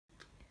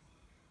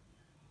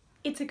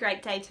It's a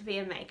great day to be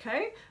a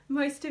MAKO.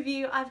 Most of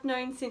you I've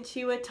known since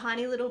you were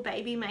tiny little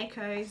baby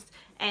MAKOs,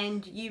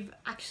 and you've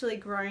actually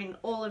grown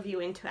all of you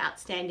into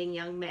outstanding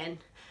young men.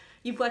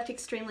 You've worked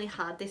extremely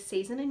hard this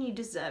season and you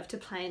deserve to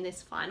play in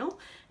this final,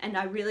 and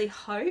I really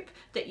hope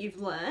that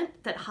you've learned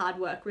that hard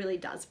work really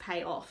does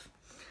pay off.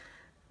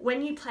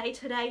 When you play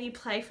today, you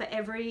play for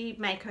every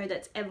MAKO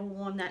that's ever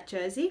worn that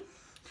jersey.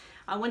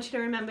 I want you to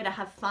remember to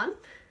have fun.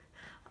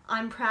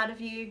 I'm proud of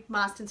you,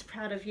 Marston's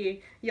proud of you,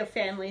 your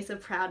families are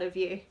proud of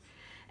you.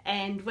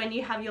 And when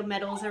you have your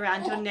medals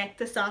around your neck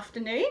this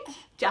afternoon,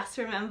 just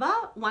remember,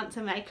 once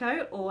a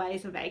MAKO,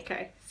 always a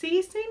MAKO. See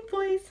you soon,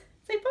 boys.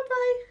 Say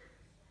bye-bye.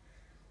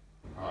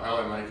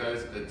 Hello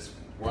MAKOs, it's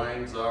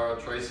Wayne, Zara,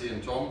 Tracy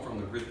and Tom from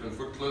the Brisbane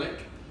Foot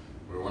Clinic.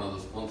 We're one of the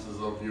sponsors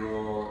of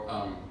your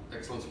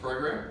Excellence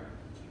program.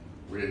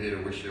 We're here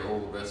to wish you all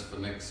the best for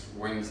next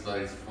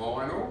Wednesday's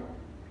final.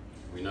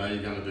 We know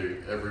you're going to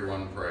do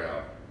everyone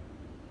proud.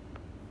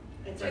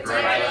 It's a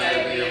great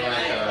day to be a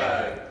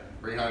MAKO.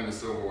 Bring home the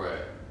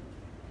silverware.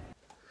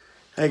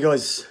 Hey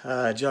guys,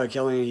 Joe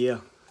Kelly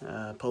here.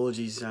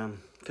 Apologies,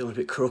 feeling a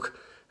bit crook.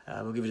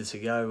 We'll give it a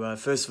go.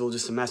 First of all,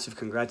 just a massive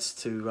congrats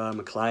to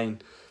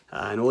McLean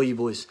and all you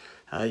boys.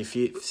 Your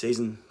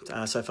season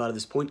so far to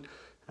this point.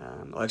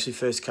 I actually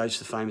first coached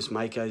the famous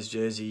MAKO's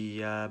jersey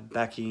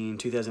back in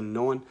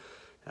 2009,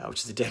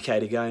 which is a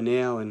decade ago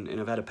now, and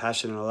I've had a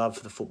passion and a love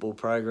for the football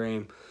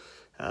program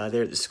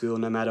there at the school,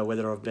 no matter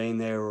whether I've been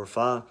there or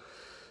afar.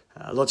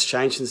 Lots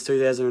changed since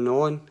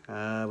 2009.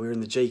 We were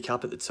in the G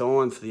Cup at the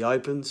time for the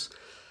Opens.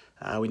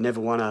 We never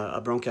won a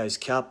Broncos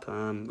Cup.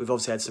 We've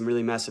obviously had some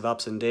really massive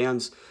ups and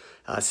downs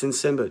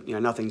since then, but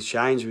nothing's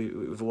changed.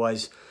 We've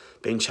always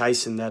been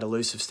chasing that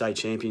elusive state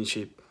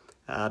championship.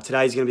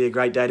 Today's going to be a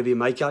great day to be a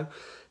MAKO.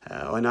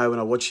 I know when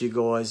I watch you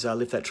guys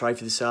lift that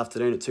trophy this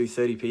afternoon at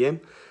 2:30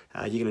 p.m,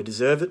 you're going to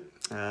deserve it.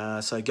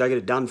 So go get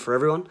it done for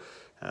everyone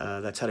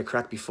that's had a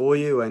crack before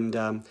you, and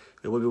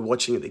we'll be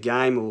watching at the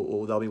game,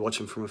 or they'll be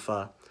watching from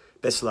afar.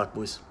 Best of luck,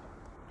 boys.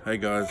 Hey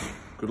guys,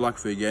 good luck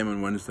for your game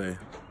on Wednesday.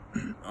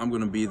 I'm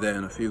going to be there,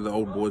 and a few of the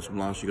old boys from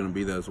last year are going to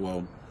be there as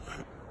well.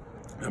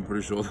 I'm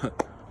pretty sure that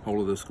the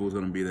whole of the school's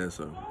going to be there,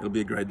 so it'll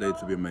be a great day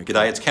to be a MAKO.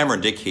 G'day, it's Cameron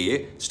Dick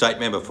here, State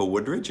Member for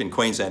Woodridge and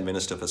Queensland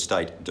Minister for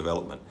State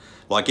Development.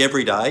 Like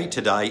every day,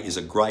 today is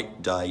a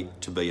great day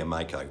to be a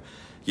MAKO.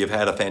 You've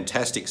had a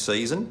fantastic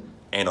season,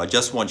 and I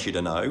just want you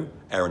to know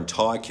our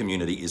entire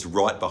community is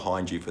right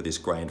behind you for this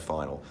grand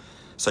final.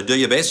 So do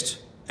your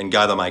best and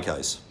go the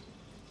MAKOs.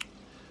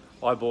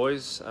 Hi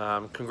boys,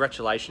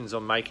 congratulations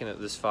on making it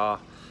this far.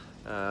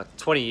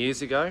 20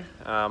 years ago,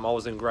 I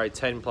was in grade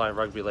 10 playing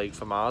rugby league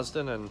for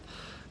Marsden,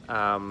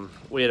 and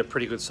we had a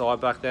pretty good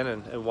side back then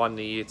and won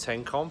the year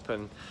 10 comp,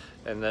 and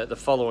the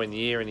following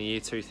year, in the year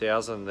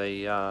 2000,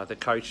 the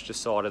coach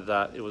decided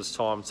that it was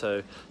time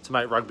to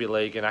make rugby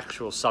league an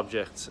actual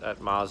subject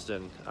at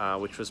Marsden,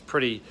 which was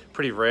pretty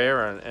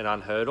rare and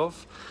unheard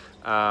of.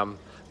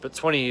 But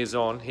 20 years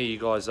on, here you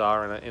guys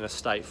are in a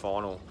state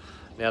final.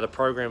 Now the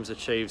program's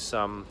achieved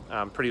some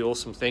pretty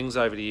awesome things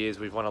over the years.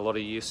 We've won a lot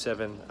of year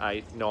 7,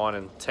 8, 9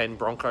 and 10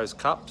 Broncos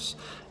Cups.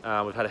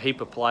 We've had a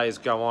heap of players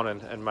go on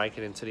and make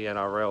it into the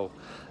NRL.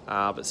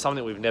 But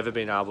something we've never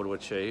been able to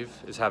achieve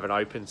is have an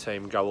open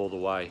team go all the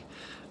way.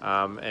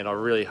 And I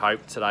really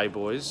hope today,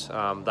 boys,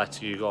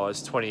 that's you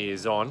guys 20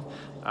 years on,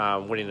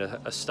 winning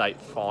a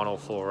state final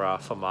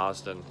for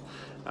Marsden.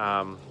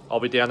 I'll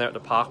be down there at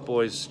the park,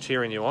 boys,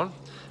 cheering you on,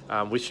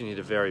 wishing you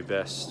the very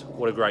best.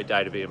 What a great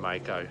day to be a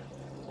MAKO.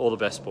 All the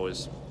best,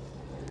 boys.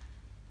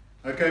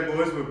 Okay,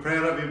 boys, we're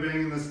proud of you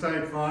being in the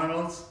state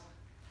finals.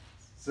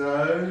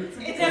 So, it's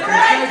a great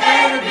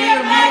day to be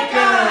a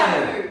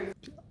MAKO!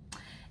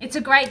 It's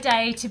a great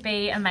day to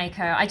be a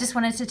MAKO. I just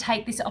wanted to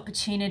take this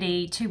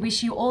opportunity to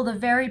wish you all the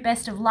very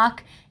best of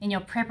luck in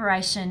your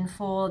preparation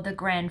for the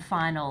grand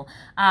final.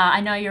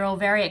 I know you're all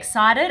very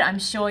excited. I'm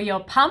sure you're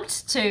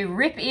pumped to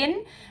rip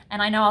in,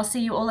 and I know I'll see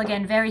you all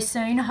again very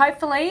soon,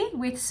 hopefully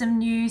with some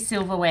new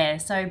silverware.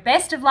 So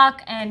best of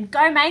luck and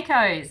go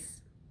MAKOs!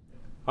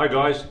 Hi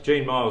guys,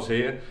 Gene Miles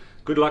here.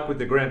 Good luck with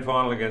the grand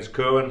final against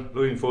Kerwin.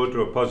 Looking forward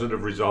to a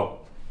positive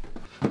result.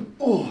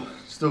 Oh,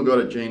 still got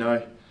it,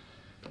 Gino.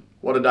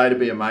 What a day to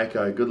be a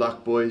MAKO. Good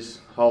luck, boys.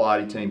 Whole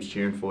Artie team's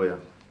cheering for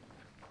you.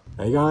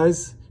 Hey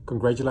guys,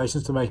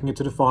 congratulations to making it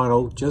to the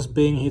final. Just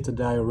being here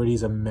today already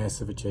is a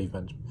massive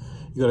achievement.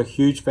 You've got a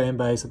huge fan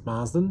base at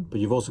Marsden, but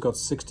you've also got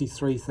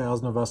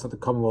 63,000 of us at the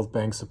Commonwealth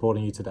Bank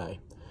supporting you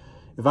today.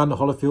 Evander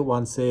Holyfield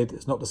once said,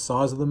 it's not the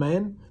size of the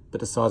man,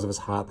 but the size of his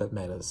heart that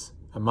matters.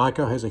 A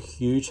MAKO has a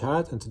huge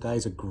heart, and today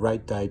is a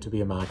great day to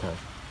be a MAKO.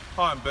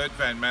 Hi, I'm Bert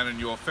Van Manen,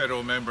 your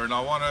federal member, and I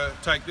want to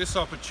take this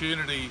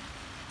opportunity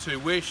to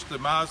wish the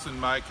Marsden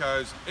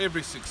MAKOs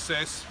every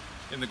success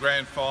in the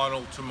grand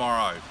final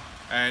tomorrow.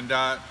 And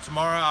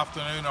tomorrow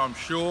afternoon, I'm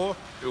sure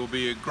it will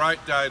be a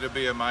great day to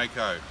be a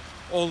MAKO.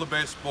 All the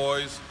best,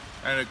 boys,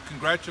 and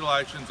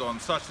congratulations on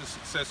such a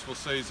successful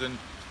season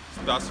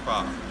thus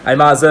far. Hey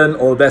Marsden,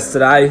 all the best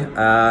today.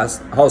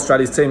 Whole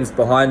Australia's team's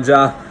behind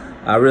you.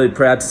 Really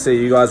proud to see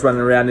you guys running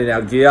around in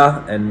our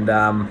gear, and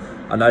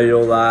I know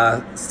you'll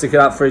stick it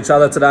up for each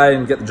other today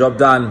and get the job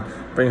done.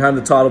 Bring home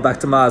the title back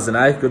to Marsden,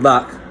 eh? Good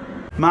luck.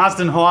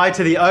 Marsden High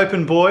to the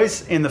Open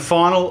boys in the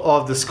final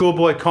of the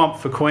schoolboy comp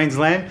for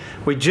Queensland.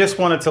 We just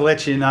wanted to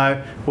let you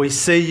know we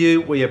see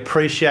you, we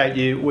appreciate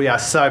you, we are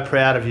so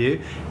proud of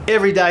you.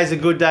 Every day is a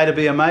good day to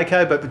be a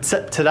MAKO, but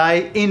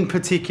today in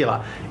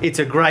particular, it's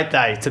a great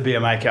day to be a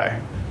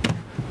MAKO.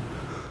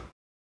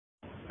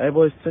 Hey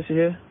boys, Tessie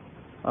here.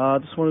 I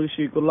just want to wish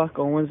you good luck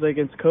on Wednesday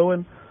against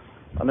Kerwin.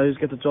 I know you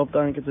get the job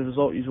done, get the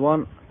result you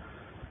want.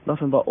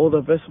 Nothing but all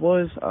the best,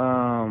 boys.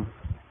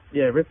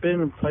 Yeah, rip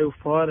in and play with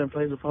pride and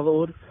play with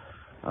brotherhood.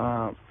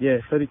 Yeah,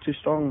 32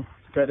 strong.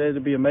 It's a great day to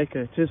be a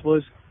MAKO. Cheers,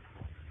 boys.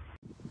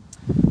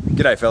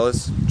 G'day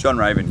fellas, John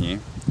Raven here.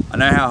 I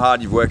know how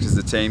hard you've worked as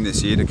a team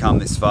this year to come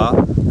this far,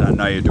 and I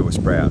know you'll do us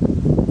proud.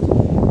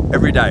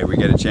 Every day we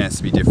get a chance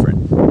to be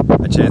different,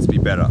 a chance to be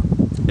better,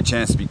 a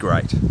chance to be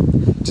great.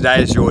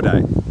 Today is your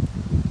day.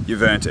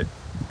 You've earned it,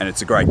 and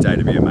it's a great day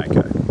to be a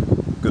MAKO.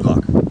 Good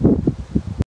luck.